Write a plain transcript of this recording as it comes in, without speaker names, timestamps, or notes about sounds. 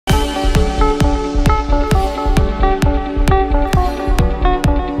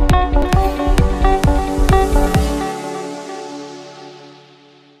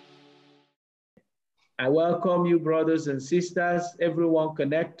I welcome you, brothers and sisters, everyone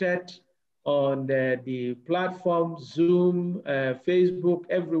connected on the platform, Zoom, Facebook,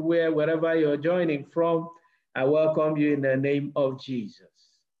 everywhere, wherever you're joining from. I welcome you in the name of Jesus.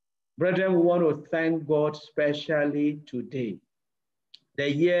 Brethren, we want to thank God specially today.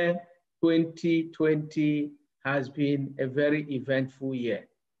 The year 2020 has been a very eventful year,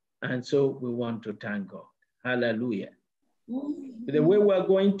 and so we want to thank God. Hallelujah. The way we're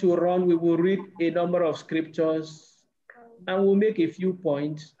going to run, we will read a number of scriptures and we'll make a few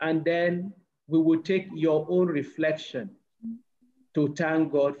points, and then we will take your own reflection to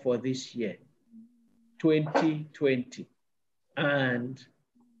thank God for this year, 2020. And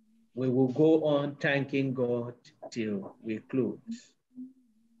we will go on thanking God till we close.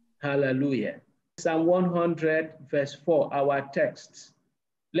 Hallelujah. Psalm 100, verse 4, our text.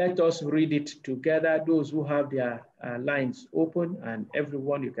 Let us read it together. Those who have their lines open, and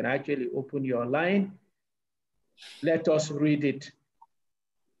everyone, you can actually open your line. Let us read it.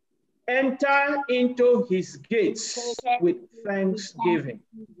 Enter into his gates with thanksgiving,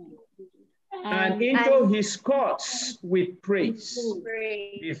 and into his courts with praise.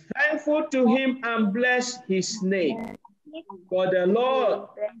 Be thankful to him and bless his name. For the Lord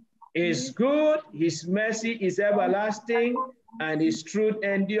is good, his mercy is everlasting, and his truth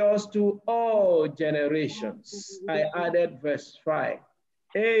endures to all generations. I added verse 5.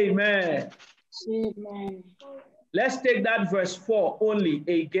 Amen. Amen. Let's take that verse 4 only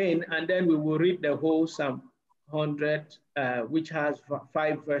again, and then we will read the whole Psalm 100, which has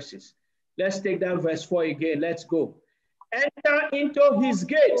 5 verses. Let's take that verse 4 again. Let's go. Enter into his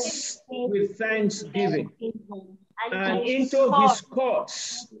gates with thanksgiving, and into his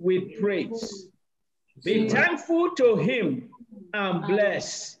courts with praise. Be thankful to him and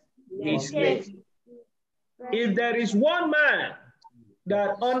bless his name. If there is one man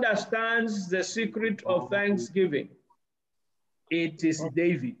that understands the secret of thanksgiving, it is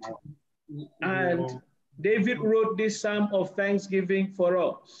David. And David wrote this psalm of thanksgiving for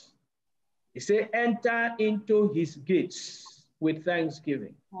us. He said, enter into his gates with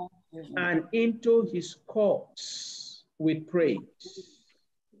thanksgiving and into his courts with praise.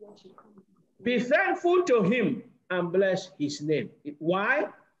 Be thankful to him and bless his name. Why?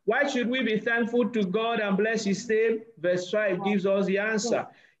 Why should we be thankful to God and bless his name? Verse 5 gives us the answer.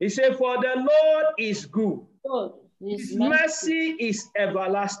 He said, for the Lord is good. His mercy is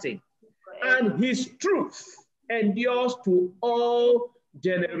everlasting, and his truth endures to all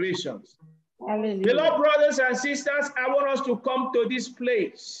generations. Hallelujah. Beloved brothers and sisters, I want us to come to this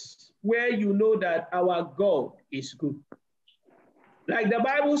place where you know that our God is good. Like the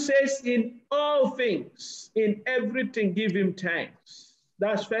Bible says, in all things, in everything, give him thanks.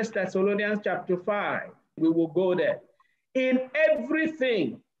 That's 1 Thessalonians chapter 5. We will go there. In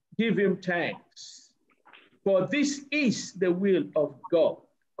everything, give him thanks. For this is the will of God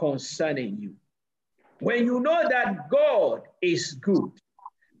concerning you. When you know that God is good,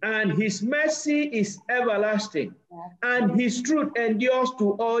 and his mercy is everlasting, and his truth endures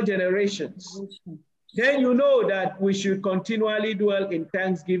to all generations, then you know that we should continually dwell in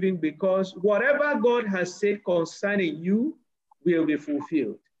thanksgiving, because whatever God has said concerning you will be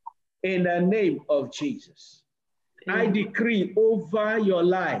fulfilled. In the name of Jesus, I decree over your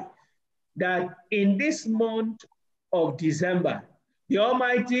life that in this month of December, the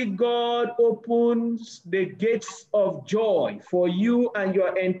Almighty God opens the gates of joy for you and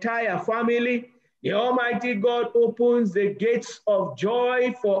your entire family. The Almighty God opens the gates of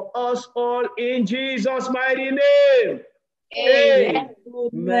joy for us all in Jesus' mighty name. Amen.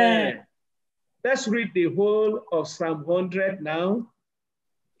 Amen. Let's read the whole of Psalm 100 now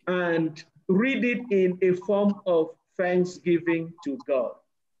and read it in a form of thanksgiving to God.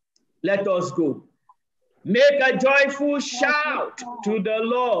 Let us go. Make a joyful shout to the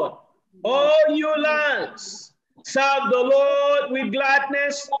Lord, all you lands. Serve the Lord with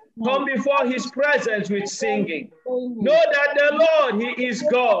gladness. Come before his presence with singing. Know that the Lord, he is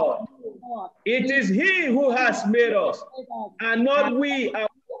God. It is he who has made us, and not we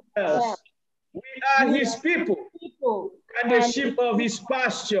ourselves. We are his people and the sheep of his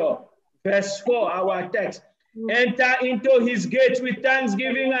pasture. Verse 4, our text. Enter into his gates with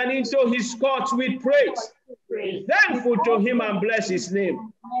thanksgiving and into his courts with praise. Be thankful to him and bless his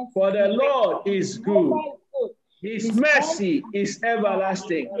name. For the Lord is good. His mercy is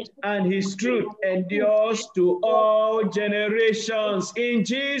everlasting, and his truth endures to all generations. In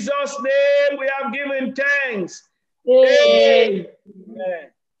Jesus' name we have given thanks. Amen.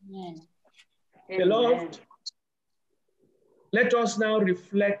 Amen. Beloved, let us now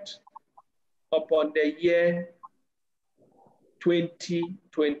reflect upon the year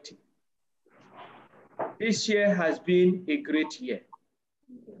 2020. This year has been a great year.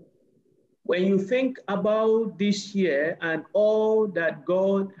 When you think about this year and all that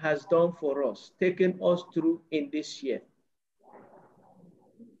God has done for us, taken us through in this year,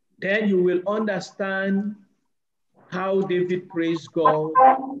 then you will understand how David praised God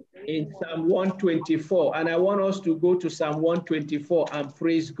in Psalm 124. And I want us to go to Psalm 124 and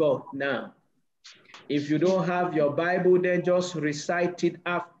praise God now. If you don't have your Bible, then just recite it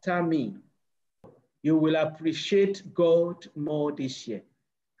after me. You will appreciate God more this year.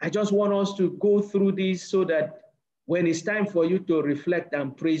 I just want us to go through this so that when it's time for you to reflect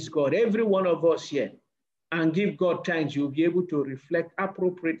and praise God, every one of us here, and give God thanks, you'll be able to reflect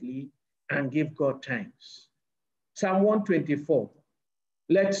appropriately and give God thanks. Psalm 124,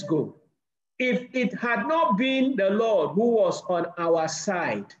 let's go. If it had not been the Lord who was on our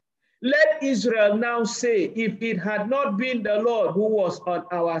side, let Israel now say, if it had not been the Lord who was on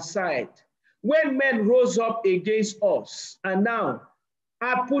our side, when men rose up against us, and now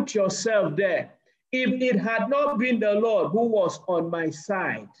I put yourself there. If it had not been the Lord who was on my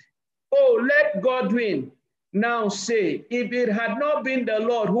side, oh, let Godwin now say, if it had not been the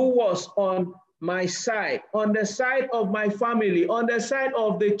Lord who was on my side, on the side of my family, on the side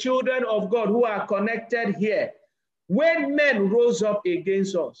of the children of God who are connected here, when men rose up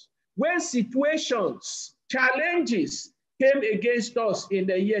against us, when situations, challenges came against us in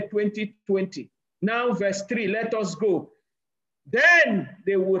the year 2020. Now verse 3, let us go. Then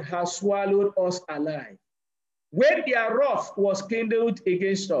they would have swallowed us alive. When their wrath was kindled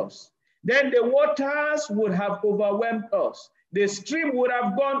against us, then the waters would have overwhelmed us. The stream would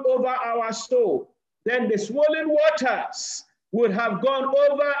have gone over our soul. Then the swollen waters would have gone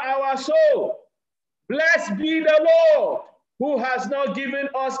over our soul. Blessed be the Lord, who has not given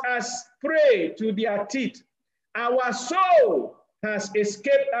us as prey to their teeth. Our soul has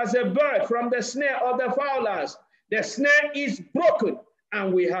escaped as a bird from the snare of the fowlers. The snare is broken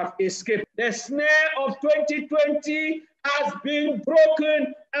and we have escaped. The snare of 2020 has been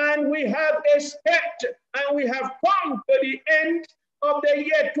broken and we have escaped, and we have come to the end of the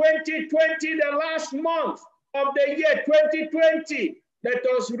year 2020, the last month of the year 2020. Let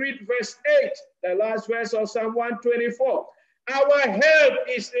us read verse 8, the last verse of Psalm 124. Our help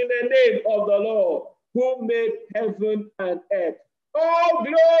is in the name of the Lord, who made heaven and earth. Oh,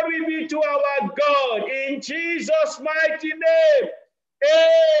 glory be to our God in Jesus' mighty name.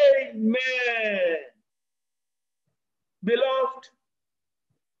 Amen. Beloved,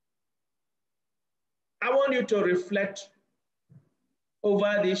 I want you to reflect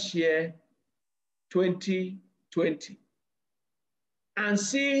over this year 2020 and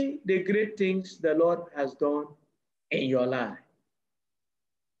see the great things the Lord has done in your life.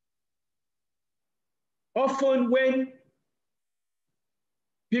 Often when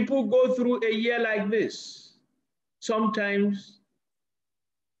people go through a year like this, sometimes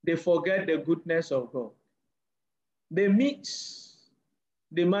they forget the goodness of God. They miss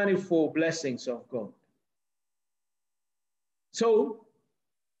the manifold blessings of God. So,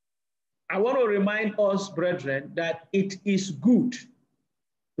 I want to remind us, brethren, that it is good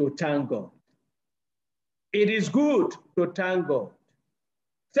to thank God. It is good to thank God.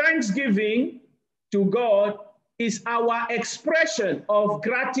 Thanksgiving to God is our expression of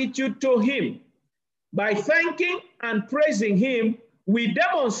gratitude to Him. By thanking and praising Him, we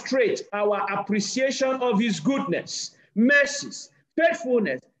demonstrate our appreciation of His goodness, mercies,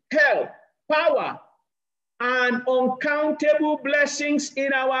 faithfulness, help, power, and uncountable blessings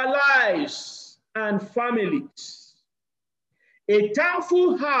in our lives and families. A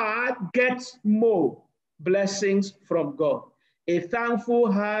thankful heart gets more blessings from God. A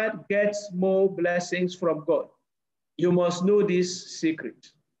thankful heart gets more blessings from God. You must know this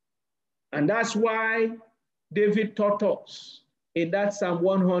secret. And that's why David taught us in that Psalm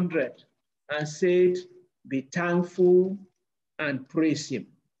 100 and said, be thankful and praise Him.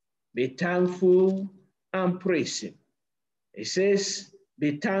 Be thankful and praise Him. It says,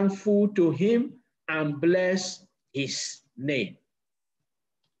 be thankful to Him and bless His name.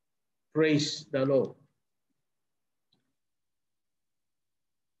 Praise the Lord.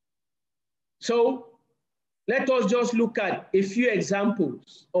 So let us just look at a few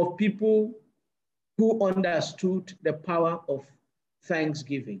examples of people who understood the power of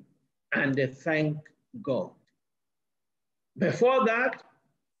thanksgiving and they thank God. Before that,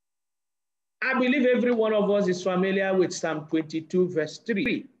 I believe every one of us is familiar with Psalm 22, verse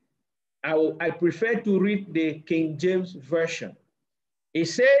 3. I prefer to read the King James Version. It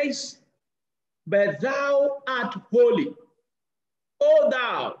says, but thou art holy, O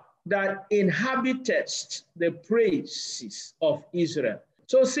thou that inhabitest the praises of Israel.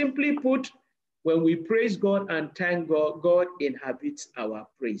 So simply put, When we praise God and thank God, God inhabits our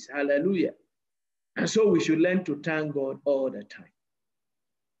praise. Hallelujah. And so we should learn to thank God all the time.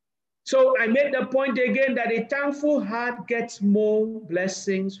 So I made the point again that a thankful heart gets more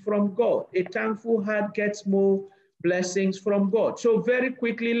blessings from God. A thankful heart gets more blessings from God. So very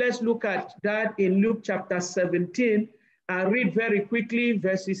quickly, let's look at that in Luke chapter 17. I read very quickly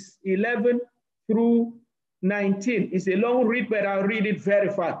verses 11 through 19. It's a long read, but I'll read it very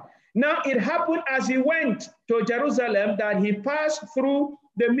fast. Now it happened as he went to Jerusalem that he passed through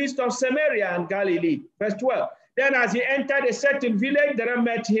the midst of Samaria and Galilee. Verse 12. Then as he entered a certain village, there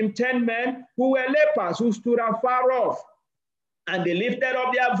met him 10 men who were lepers, who stood afar off. And they lifted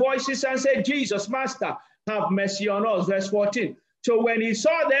up their voices and said, Jesus, Master, have mercy on us. Verse 14. So when he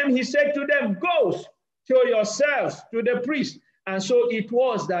saw them, he said to them, go, show yourselves to the priest. And so it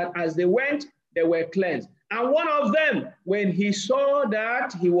was that as they went, they were cleansed. And one of them, when he saw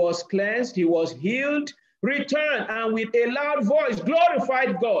that he was cleansed, he was healed, returned and with a loud voice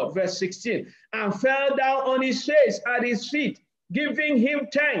glorified God, verse 16, and fell down on his face at his feet, giving him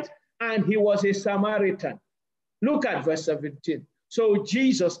thanks, and he was a Samaritan. Look at verse 17. So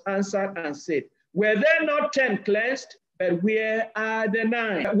Jesus answered and said, were there not 10 cleansed, but where are the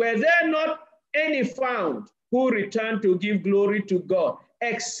 9? Were there not any found who returned to give glory to God,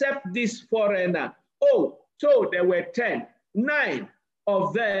 except this foreigner? Oh, so there were 10. 9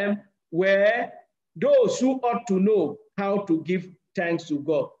 of them were those who ought to know how to give thanks to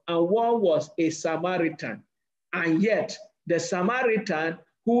God. And one was a Samaritan. And yet the Samaritan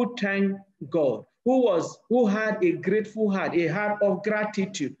who thanked God, who had a grateful heart, a heart of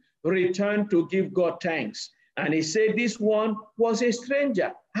gratitude, returned to give God thanks. And he said this one was a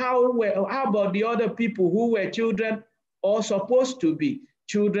stranger. How about the other people who were children or supposed to be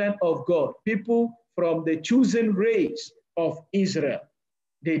children of God, people from the chosen race of Israel?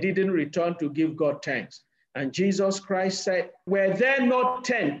 They didn't return to give God thanks. And Jesus Christ said, were there not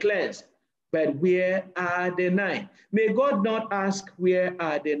 10 cleansed, but where are the 9? May God not ask where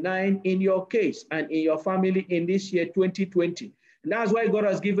are the 9 in your case and in your family in this year 2020. And that's why God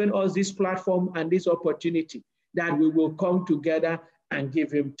has given us this platform and this opportunity that we will come together and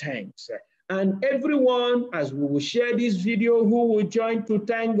give him thanks. And everyone, as we will share this video, who will join to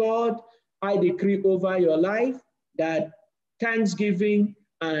thank God, I decree over your life that thanksgiving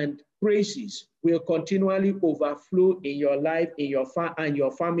and praises will continually overflow in your life, in your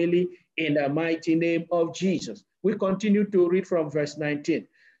family, in the mighty name of Jesus. We continue to read from verse 19.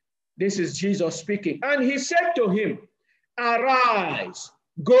 This is Jesus speaking. And he said to him, arise,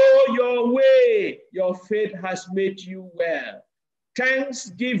 go your way. Your faith has made you well.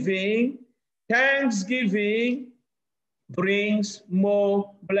 Thanksgiving brings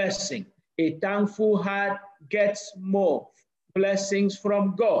more blessing. A thankful heart gets more blessings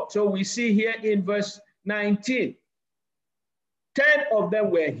from God. So we see here in verse 19, 10 of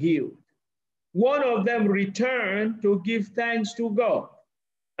them were healed. One of them returned to give thanks to God.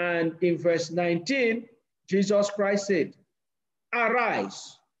 And in verse 19, Jesus Christ said,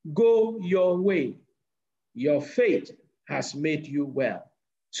 arise, go your way. Your faith has made you well.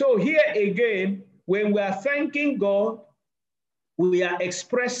 So here again, when we are thanking God, we are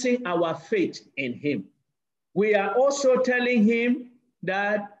expressing our faith in him. We are also telling him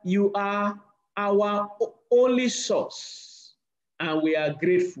that you are our only source, and we are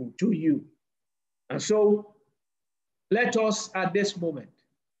grateful to you. And so let us at this moment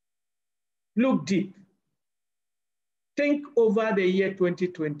look deep. Think over the year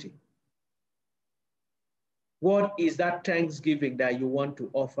 2020. What is that thanksgiving that you want to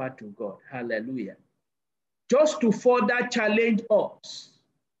offer to God? Hallelujah. Just to further challenge us,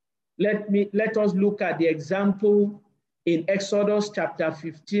 let us look at the example in Exodus chapter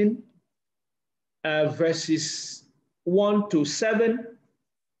 15, verses 1 to 7.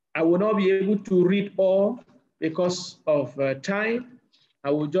 I will not be able to read all because of time.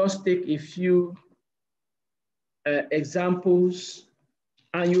 I will just take a few examples.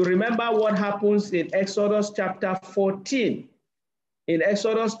 And you remember what happens in Exodus chapter 14. In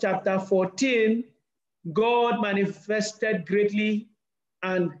Exodus chapter 14, God manifested greatly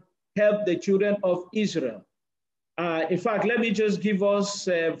and helped the children of Israel. In fact, let me just give us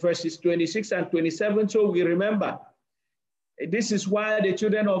verses 26 and 27 so we remember. This is why the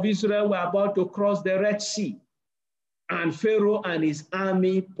children of Israel were about to cross the Red Sea, and Pharaoh and his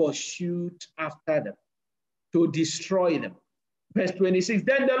army pursued after them to destroy them. Verse 26,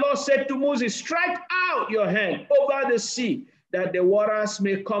 then the Lord said to Moses, strike out your hand over the sea, that the waters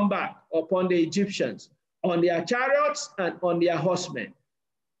may come back upon the Egyptians, on their chariots and on their horsemen.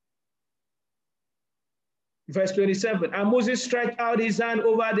 Verse 27, and Moses stretched out his hand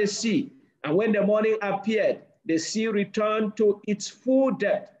over the sea, And when the morning appeared, the sea returned to its full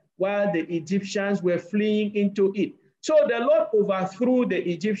depth, while the Egyptians were fleeing into it. So the Lord overthrew the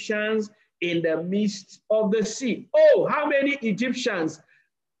Egyptians in the midst of the sea. Oh, how many Egyptians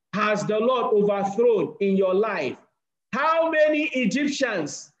has the Lord overthrown in your life? How many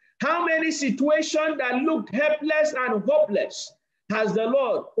Egyptians, how many situations that looked helpless and hopeless has the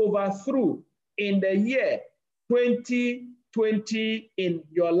Lord overthrew in the year 2020 in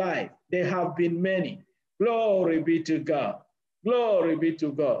your life? There have been many. Glory be to God. Glory be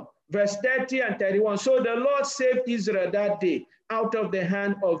to God. Verse 30 and 31. So the Lord saved Israel that day out of the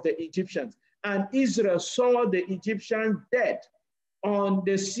hand of the Egyptians. And Israel saw the Egyptians dead on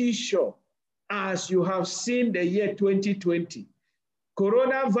the seashore, as you have seen the year 2020.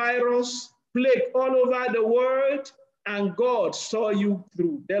 Coronavirus plague all over the world, and God saw you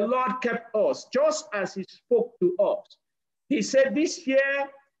through. The Lord kept us just as he spoke to us. He said this year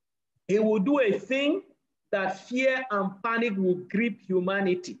he will do a thing that fear and panic will grip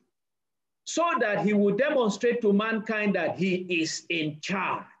humanity, so that he will demonstrate to mankind that he is in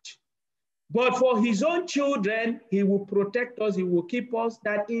charge. But for his own children, he will protect us, he will keep us,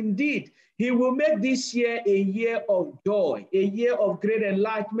 that indeed he will make this year a year of joy, a year of great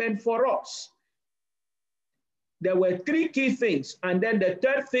enlightenment for us. There were three key things. And then the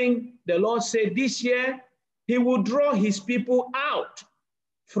third thing, the Lord said this year, he will draw his people out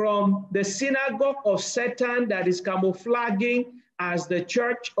from the synagogue of Satan that is camouflaging as the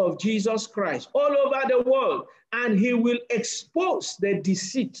church of Jesus Christ all over the world. And he will expose the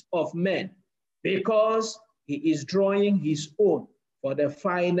deceit of men, because he is drawing his own for the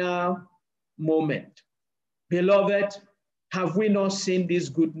final moment. Beloved, have we not seen this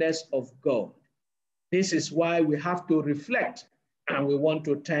goodness of God? This is why we have to reflect, and we want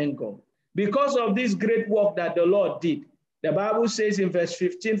to thank God. Because of this great work that the Lord did, the Bible says in verse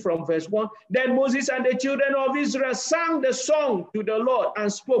 15 from verse 1, then Moses and the children of Israel sang the song to the Lord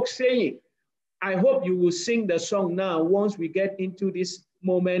and spoke, saying, I hope you will sing the song now once we get into this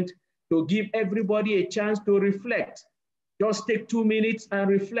moment, to give everybody a chance to reflect. Just take 2 minutes and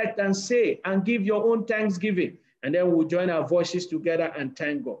reflect and say and give your own thanksgiving. And then we'll join our voices together and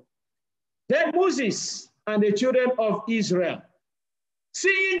thank God. Then Moses and the children of Israel,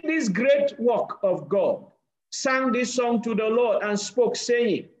 seeing this great work of God, sang this song to the Lord and spoke,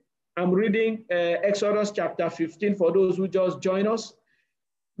 saying, I'm reading Exodus chapter 15 for those who just join us.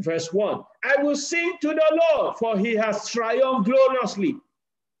 Verse 1, I will sing to the Lord, for he has triumphed gloriously.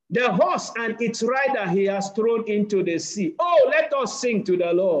 The horse and its rider he has thrown into the sea. Oh, let us sing to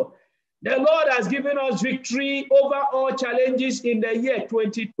the Lord. The Lord has given us victory over all challenges in the year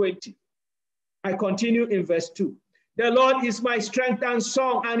 2020. I continue in verse 2. The Lord is my strength and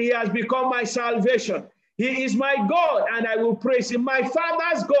song, and he has become my salvation. He is my God, and I will praise him, my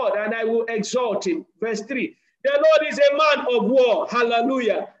Father's God, and I will exalt him. Verse 3. The Lord is a man of war.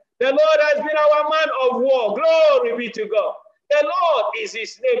 Hallelujah. The Lord has been our man of war. Glory be to God. The Lord is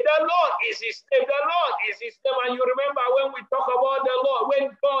his name. The Lord is his name. The Lord is his name. And you remember when we talk about the Lord,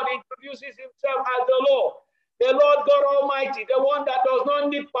 when God introduces himself as the Lord God Almighty, the one that does not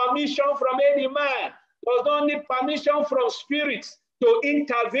need permission from any man, does not need permission from spirits to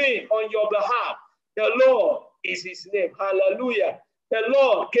intervene on your behalf. The Lord is his name. Hallelujah. The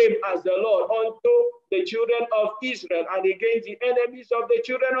Lord came as the Lord unto the children of Israel and against the enemies of the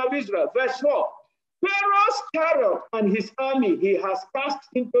children of Israel. Verse 4. Pharaoh's chariot and his army he has cast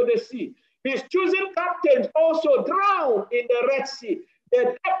into the sea. His chosen captains also drowned in the Red Sea.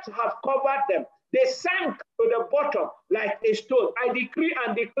 The depths have covered them. They sank to the bottom like a stone. I decree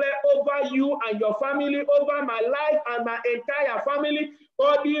and declare over you and your family, over my life and my entire family,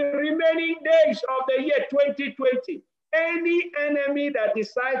 for the remaining days of the year 2020. Any enemy that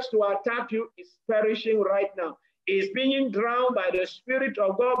decides to attack you is perishing right now. Is being drowned by the Spirit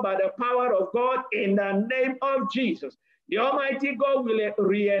of God, by the power of God, in the name of Jesus. The Almighty God will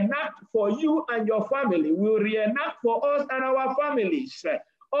reenact for you and your family, will reenact for us and our families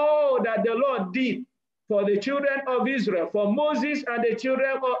all that the Lord did for the children of Israel, for Moses and the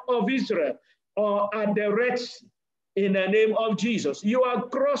children of Israel at the Red Sea, in the name of Jesus. You are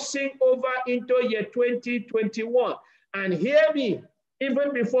crossing over into year 2021, and hear me,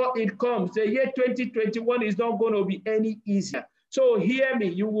 even before it comes, the year 2021 is not going to be any easier. So hear me,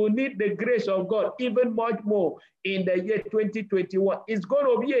 you will need the grace of God even much more in the year 2021. It's going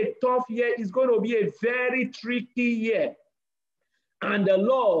to be a tough year. It's going to be a very tricky year. And the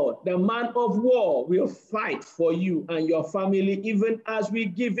Lord, the man of war, will fight for you and your family, even as we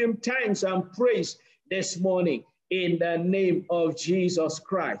give him thanks and praise this morning in the name of Jesus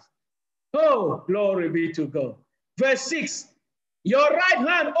Christ. Oh, glory be to God. Verse 6. Your right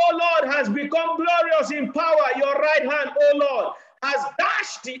hand, O Lord, has become glorious in power. Your right hand, O Lord, has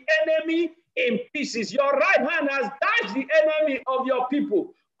dashed the enemy in pieces. Your right hand has dashed the enemy of your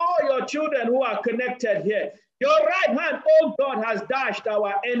people, all your children who are connected here. Your right hand, oh God, has dashed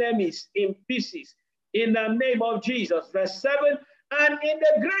our enemies in pieces. In the name of Jesus. Verse 7, and in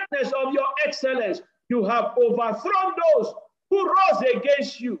the greatness of your excellence, you have overthrown those who rose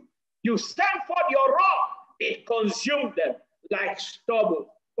against you. You sent forth your rod, it consumed them like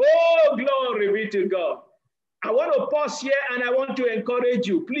stubble. Oh, glory be to God. I want to pause here and I want to encourage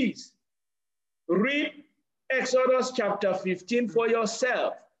you, please read Exodus chapter 15 for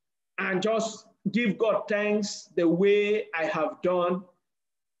yourself and just give God thanks the way I have done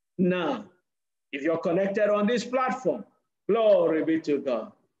now. If you're connected on this platform, glory be to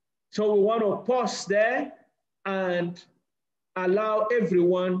God. So we want to pause there and allow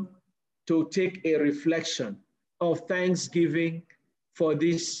everyone to take a reflection of thanksgiving for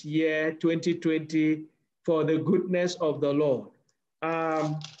this year, 2020, for the goodness of the Lord.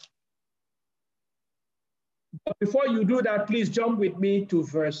 But before you do that, please jump with me to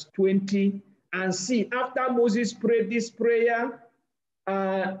verse 20 and see, after Moses prayed this prayer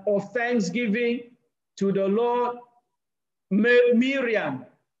of thanksgiving to the Lord, Miriam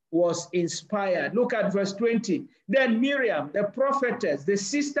was inspired. Look at verse 20. Then Miriam, the prophetess, the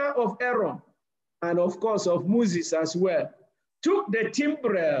sister of Aaron, and of course of Moses as well, took the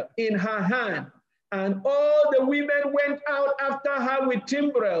timbrel in her hand, and all the women went out after her with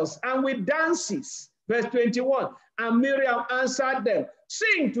timbrels and with dances. Verse 21, and Miriam answered them,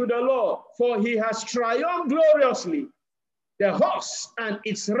 sing to the Lord, for he has triumphed gloriously. The horse and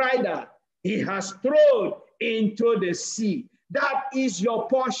its rider he has thrown into the sea. That is your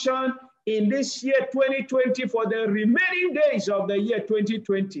portion in this year 2020 for the remaining days of the year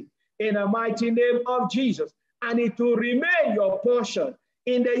 2020. In the mighty name of Jesus. And it will remain your portion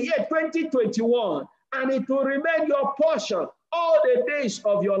in the year 2021. And it will remain your portion all the days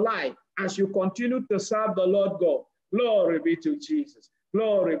of your life as you continue to serve the Lord God. Glory be to Jesus.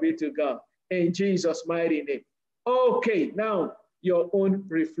 Glory be to God. In Jesus' mighty name. Okay, now your own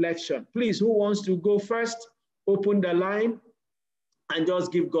reflection. Please, who wants to go first? Open the line and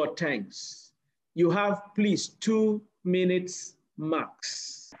just give God thanks. You have, please, 2 minutes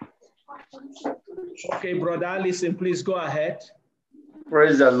max. Okay, brother, listen, please go ahead.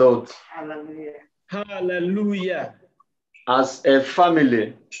 Praise the Lord. Hallelujah. Hallelujah. As a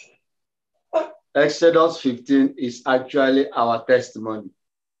family, Exodus 15 is actually our testimony.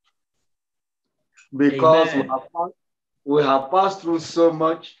 Because we have passed through so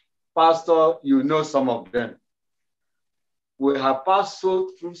much. Pastor, you know some of them. We have passed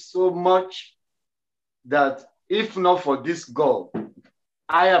through so much that if not for this God,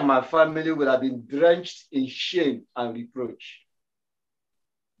 I and my family would have been drenched in shame and reproach.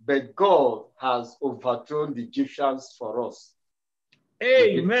 But God has overthrown the Egyptians for us.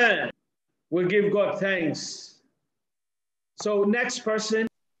 Amen. We give God thanks. So next person.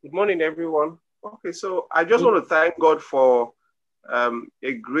 Good morning, everyone. Okay, so I just want to thank God for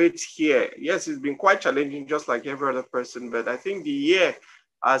a great year. Yes, it's been quite challenging, just like every other person, but I think the year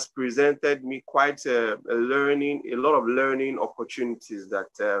has presented me quite a lot of learning opportunities that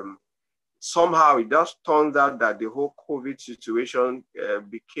somehow it just turned out that the whole COVID situation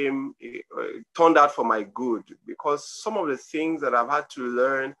turned out for my good, because some of the things that I've had to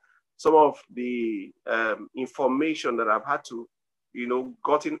learn, some of the information that I've had to,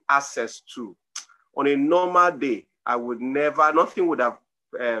 gotten access to on a normal day, I would never, nothing would have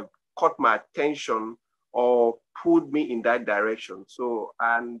caught my attention or pulled me in that direction. So,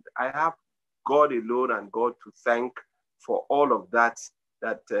 and I have God alone and God to thank for all of that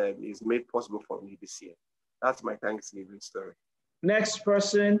is made possible for me this year. That's my Thanksgiving story. Next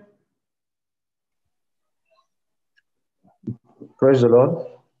person. Praise the Lord.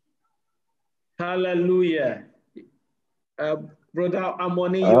 Hallelujah. Brother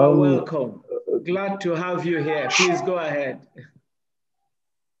Amoni, you are welcome. Glad to have you here. Please go ahead.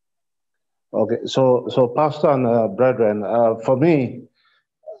 Okay, so Pastor and brethren, for me,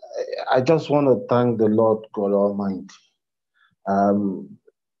 I just want to thank the Lord God Almighty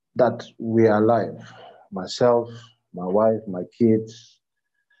that we are alive. Myself, my wife, my kids,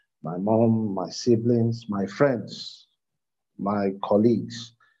 my mom, my siblings, my friends, my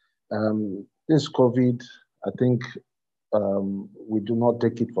colleagues. This COVID, I think we do not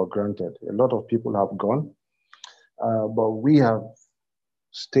take it for granted. A lot of people have gone, but we have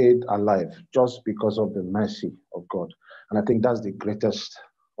stayed alive just because of the mercy of God. And I think that's the greatest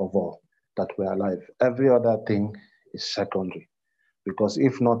of all, that we're alive. Every other thing is secondary, because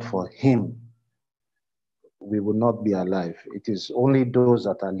if not for him, we will not be alive. It is only those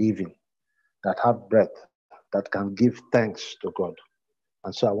that are living, that have breath, that can give thanks to God.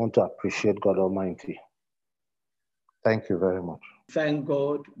 And so I want to appreciate God Almighty. Thank you very much. Thank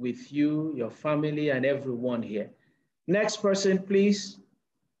God with you, your family, and everyone here. Next person, please.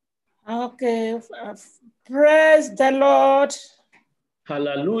 Okay. Praise the Lord.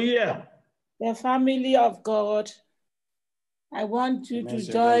 Hallelujah. The family of God. I want you to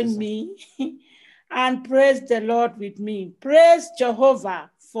join me and praise the Lord with me. Praise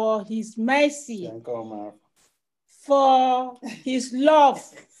Jehovah for his mercy, for his love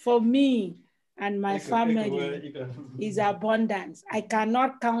for me and my family, his abundance. I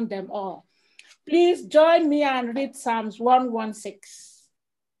cannot count them all. Please join me and read Psalms 116.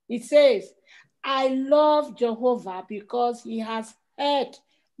 It says, I love Jehovah because he has heard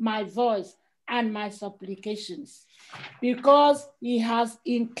my voice and my supplications, because he has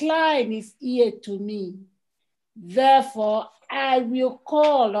inclined his ear to me. Therefore, I will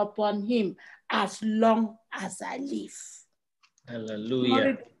call upon him as long as I live. Hallelujah.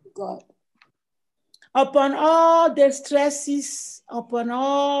 Glory to God. Upon all the stresses, upon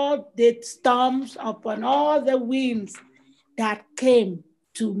all the storms, upon all the winds that came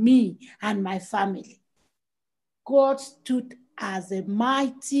to me and my family, God stood as a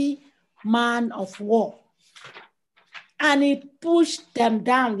mighty man of war, and he pushed them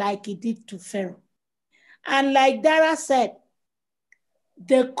down like he did to Pharaoh. And like Dara said,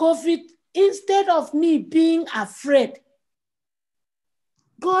 the COVID, instead of me being afraid,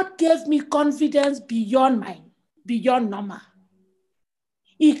 God gave me confidence beyond normal.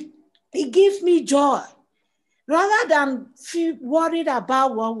 It gives me joy rather than feel worried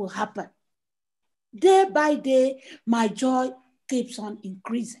about what will happen. Day by day, my joy keeps on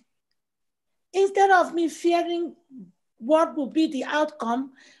increasing. Instead of me fearing what will be the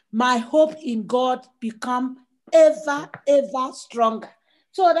outcome, my hope in God become ever, ever stronger.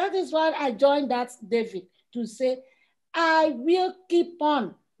 So that is why I joined that David to say, I will keep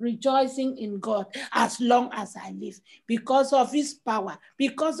on rejoicing in God as long as I live, because of his power,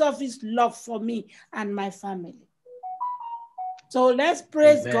 because of his love for me and my family. So let's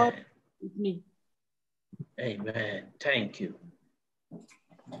praise Amen. God with me. Amen. Thank you.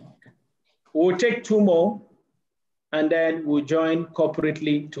 We'll take two more, and then we'll join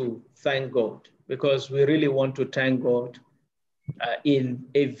corporately to thank God, because we really want to thank God in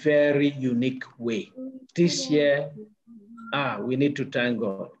a very unique way. This year, we need to thank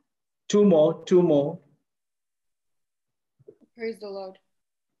God. Two more. Praise the Lord.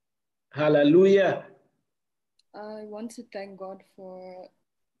 Hallelujah. I want to thank God for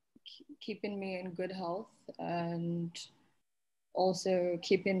keeping me in good health and also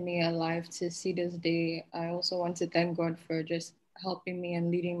keeping me alive to see this day. I also want to thank God for just helping me and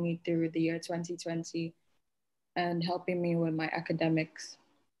leading me through the year 2020 and helping me with my academics.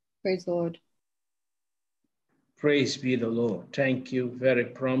 Praise the Lord. Praise be the Lord. Thank you. Very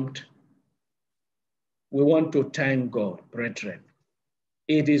prompt. We want to thank God, brethren.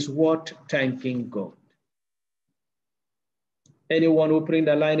 It is worth thanking God. Anyone opening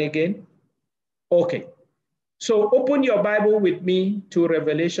the line again? Okay. So open your Bible with me to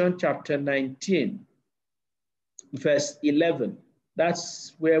Revelation chapter 19, verse 11.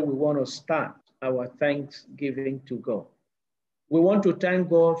 That's where we want to start our thanksgiving to God. We want to thank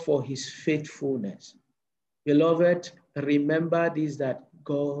God for his faithfulness. Beloved, remember this, that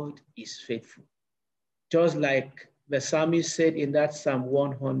God is faithful. Just like the psalmist said in that Psalm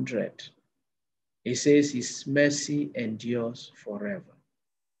 100, he says his mercy endures forever.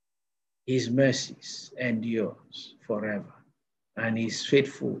 His mercies endures forever, and his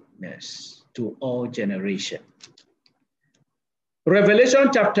faithfulness to all generations. Revelation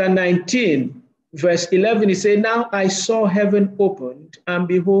chapter 19, verse 11, he said, now I saw heaven opened, and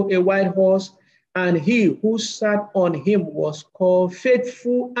behold, a white horse, and he who sat on him was called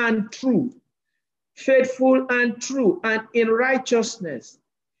Faithful and True. Faithful and true, and in righteousness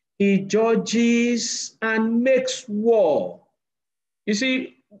he judges and makes war. You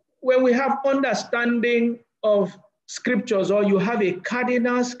see, when we have understanding of scriptures, or you have a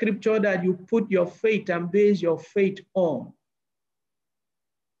cardinal scripture that you put your faith and base your faith on,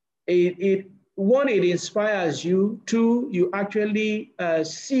 one, it inspires you. Two, you actually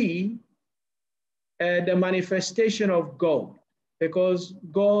see the manifestation of God, because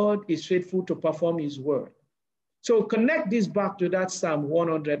God is faithful to perform his word. So connect this back to that Psalm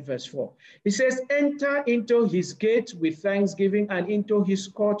 100 verse 4. It says, enter into his gates with thanksgiving and into his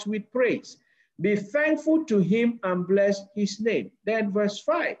courts with praise. Be thankful to him and bless his name. Then verse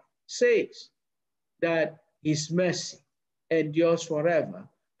 5 says that his mercy endures forever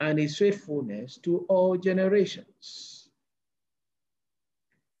and his faithfulness to all generations.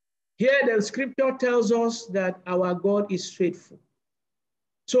 Here the scripture tells us that our God is faithful.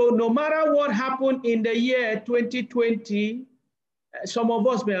 So no matter what happened in the year 2020, some of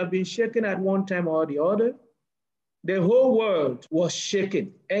us may have been shaken at one time or the other. The whole world was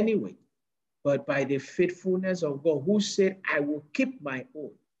shaken anyway, but by the faithfulness of God, who said, I will keep my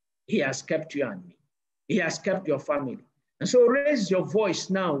own. He has kept you and me. He has kept your family. And so raise your voice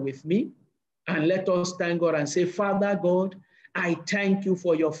now with me and let us thank God and say, Father God, I thank you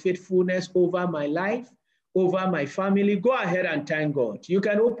for your faithfulness over my life, over my family. Go ahead and thank God. You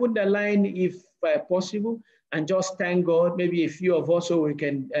can open the line if possible and just thank God. Maybe a few of us so we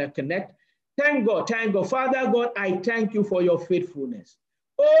can connect. Thank God, thank God. Father God, I thank you for your faithfulness.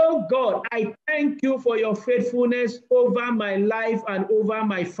 Oh God, I thank you for your faithfulness over my life and over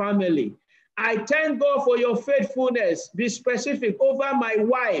my family. I thank God for your faithfulness, be specific, over my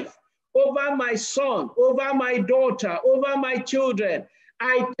wife, over my son, over my daughter, over my children.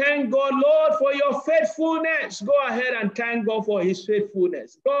 I thank God, Lord, for your faithfulness. Go ahead and thank God for his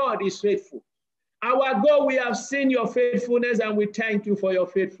faithfulness. God is faithful. Our God, we have seen your faithfulness and we thank you for your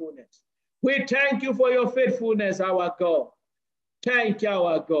faithfulness. We thank you for your faithfulness, our God. Thank you,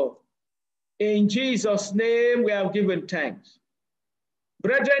 our God. In Jesus' name, we have given thanks.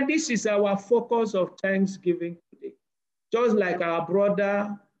 Brethren, this is our focus of thanksgiving today. Just like our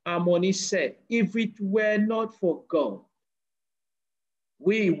brother Harmony said, if it were not for God,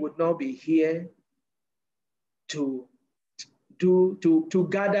 we would not be here to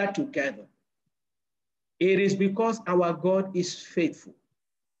gather together. It is because our God is faithful,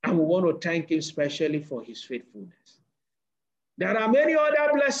 and we want to thank him especially for his faithfulness. There are many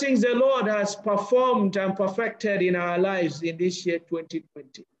other blessings the Lord has performed and perfected in our lives in this year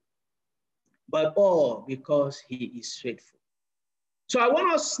 2020, but all because he is faithful. So I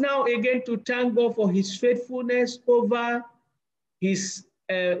want us now again to thank God for his faithfulness over his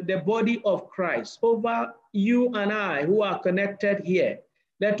the body of Christ, over you and I who are connected here.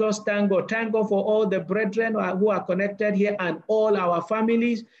 Let us thank God. Thank God for all the brethren who are connected here and all our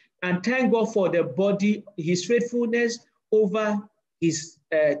families, and thank God for the body, his faithfulness over his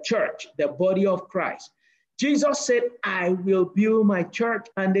church, the body of Christ. Jesus said, I will build my church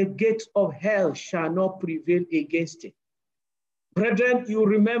and the gates of hell shall not prevail against it. Brethren, you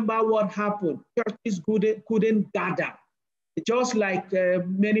remember what happened. Churches couldn't gather. Just like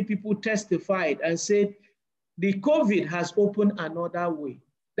many people testified and said, the COVID has opened another way.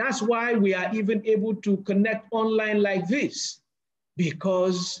 That's why we are even able to connect online like this,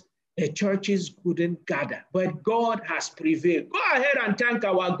 because the churches couldn't gather, but God has prevailed. Go ahead and thank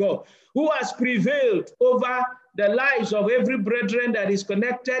our God who has prevailed over the lives of every brethren that is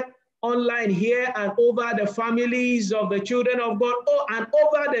connected online here and over the families of the children of God, and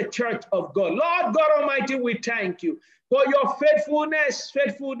over the church of God. Lord God Almighty, we thank you for your faithfulness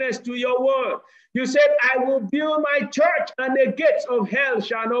to your word. You said, I will build my church and the gates of hell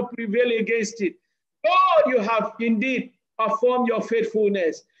shall not prevail against it. God, you have indeed performed your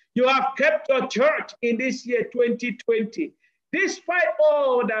faithfulness. You have kept your church in this year 2020. Despite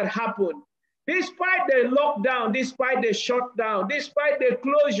all that happened, despite the lockdown, despite the shutdown, despite the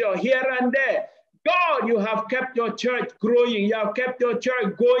closure here and there, God, you have kept your church growing. You have kept your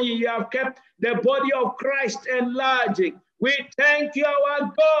church going. You have kept the body of Christ enlarging. We thank you,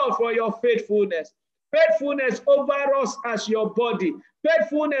 our God, for your faithfulness. Faithfulness over us as your body.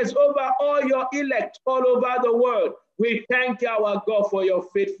 Faithfulness over all your elect all over the world. We thank you, our God, for your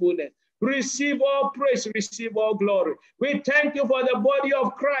faithfulness. Receive all praise, receive all glory. We thank you for the body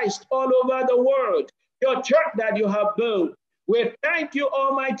of Christ all over the world, your church that you have built. We thank you,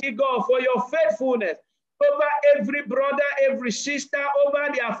 Almighty God, for your faithfulness over every brother, every sister, over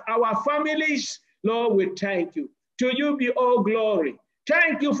our families. Lord, we thank you. To you be all glory.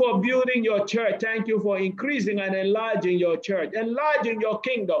 Thank you for building your church. Thank you for increasing and enlarging your church, enlarging your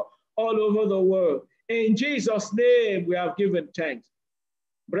kingdom all over the world. In Jesus' name, we have given thanks.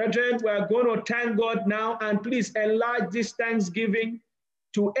 Brethren, we are going to thank God now, and please enlarge this thanksgiving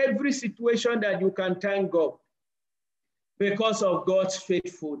to every situation that you can thank God because of God's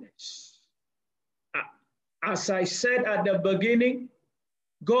faithfulness. As I said at the beginning,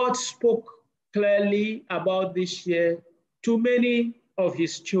 God spoke clearly about this year to many of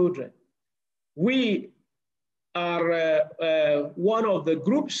his children. We are one of the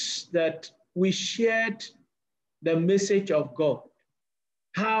groups that we shared the message of God,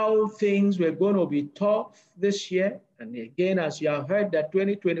 how things were going to be tough this year. And again, as you have heard, that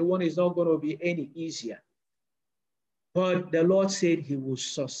 2021 is not going to be any easier. But the Lord said he will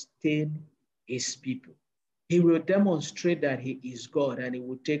sustain his people. he will demonstrate that he is God and he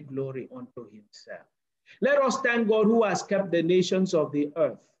will take glory unto himself. Let us thank God who has kept the nations of the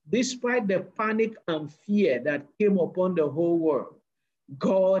earth. Despite the panic and fear that came upon the whole world,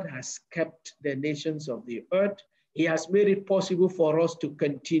 God has kept the nations of the earth. He has made it possible for us to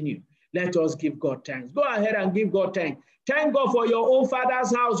continue. Let us give God thanks. Go ahead and give God thanks. Thank God for your own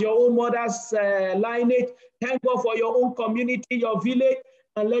father's house, your own mother's lineage. Thank God for your own community, your village.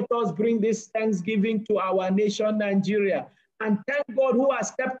 And let us bring this thanksgiving to our nation, Nigeria. And thank God who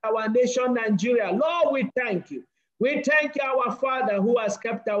has kept our nation, Nigeria. Lord, we thank you. We thank you, our Father, who has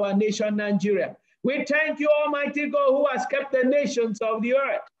kept our nation, Nigeria. We thank you, Almighty God, who has kept the nations of the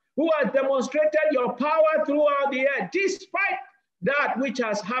earth, who has demonstrated your power throughout the earth, despite that which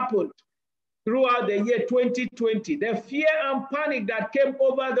has happened throughout the year 2020, the fear and panic that came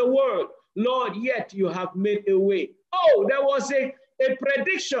over the world. Lord, yet you have made a way. Oh, there was a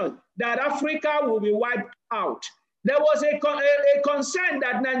prediction that Africa will be wiped out. There was a concern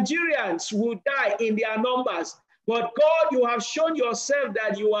that Nigerians would die in their numbers. But God, you have shown yourself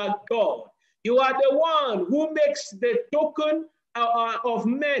that you are God. You are the one who makes the token of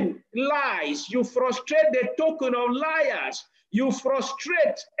men lies. You frustrate the token of liars. You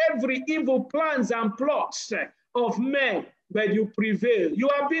frustrate every evil plans and plots of men, but you prevail. You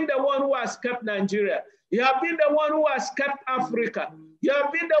have been the one who has kept Nigeria. You have been the one who has kept Africa. You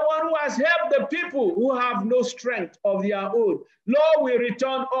have been the one who has helped the people who have no strength of their own. Lord, we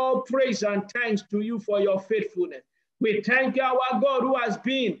return all praise and thanks to you for your faithfulness. We thank you, our God, who has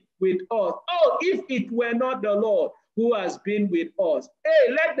been with us. Oh, if it were not the Lord who has been with us.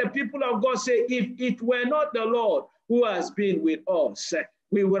 Hey, let the people of God say, if it were not the Lord who has been with us,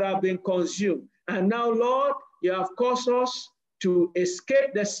 we would have been consumed. And now, Lord, you have caused us to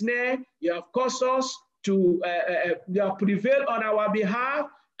escape the snare. You have caused us to you have prevailed on our behalf,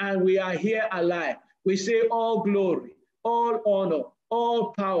 and we are here alive. We say all glory, all honor,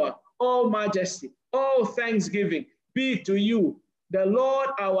 all power, all majesty, all thanksgiving be to you, the Lord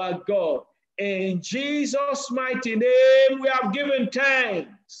our God. In Jesus' mighty name, we have given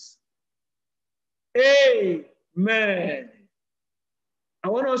thanks. Amen. I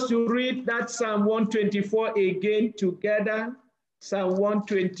want us to read that Psalm 124 again together. Psalm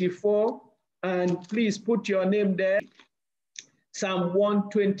 124, and please put your name there. Psalm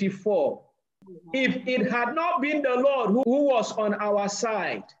 124. If it had not been the Lord who was on our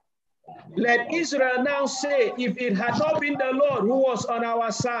side, let Israel now say, if it had not been the Lord who was on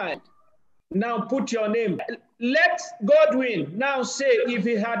our side. Now put your name. Let Godwin now say, if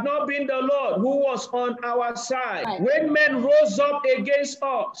it had not been the Lord who was on our side, when men rose up against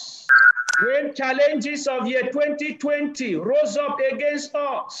us, when challenges of year 2020 rose up against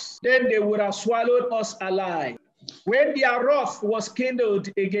us, then they would have swallowed us alive. When their wrath was kindled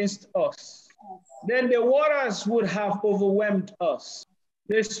against us, then the waters would have overwhelmed us.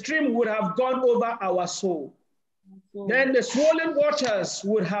 The stream would have gone over our soul. Then the swollen waters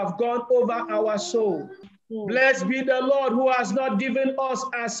would have gone over our soul. Blessed be the Lord who has not given us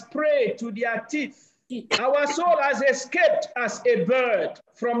as prey to their teeth. Our soul has escaped as a bird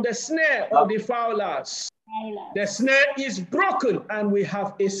from the snare of the fowlers. The snare is broken and we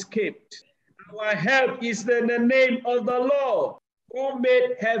have escaped. Our help is in the name of the Lord who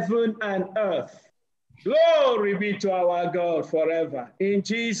made heaven and earth. Glory be to our God forever. In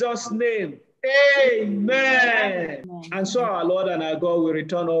Jesus' name, amen. And so our Lord and our God will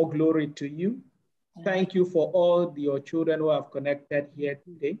return all glory to you. Thank you for all your children who have connected here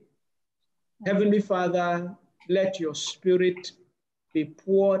today. Heavenly Father, let your spirit be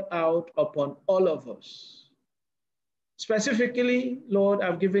poured out upon all of us. Specifically, Lord,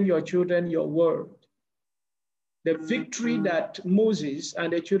 I've given your children your word. The victory that Moses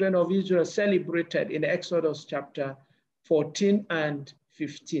and the children of Israel celebrated in Exodus chapter 14 and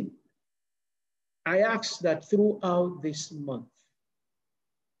 15. I ask that throughout this month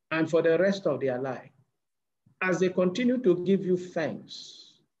and for the rest of their life, as they continue to give you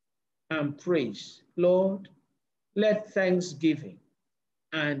thanks and praise, Lord, let thanksgiving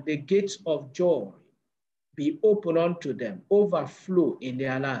and the gates of joy be open unto them, overflow in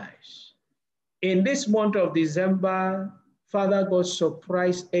their lives. In this month of December, Father God,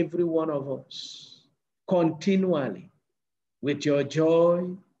 surprise every one of us continually with your joy,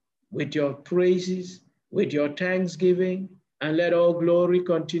 with your praises, with your thanksgiving, and let all glory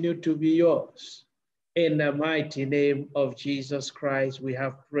continue to be yours. In the mighty name of Jesus Christ, we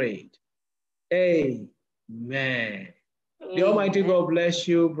have prayed. Amen. The Almighty God bless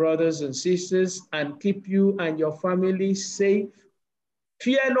you, brothers and sisters, and keep you and your family safe.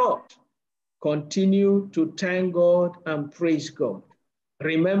 Fear not. Continue to thank God and praise God.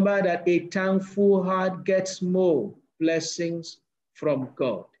 Remember that a thankful heart gets more blessings from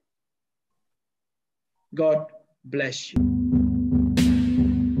God. God bless you.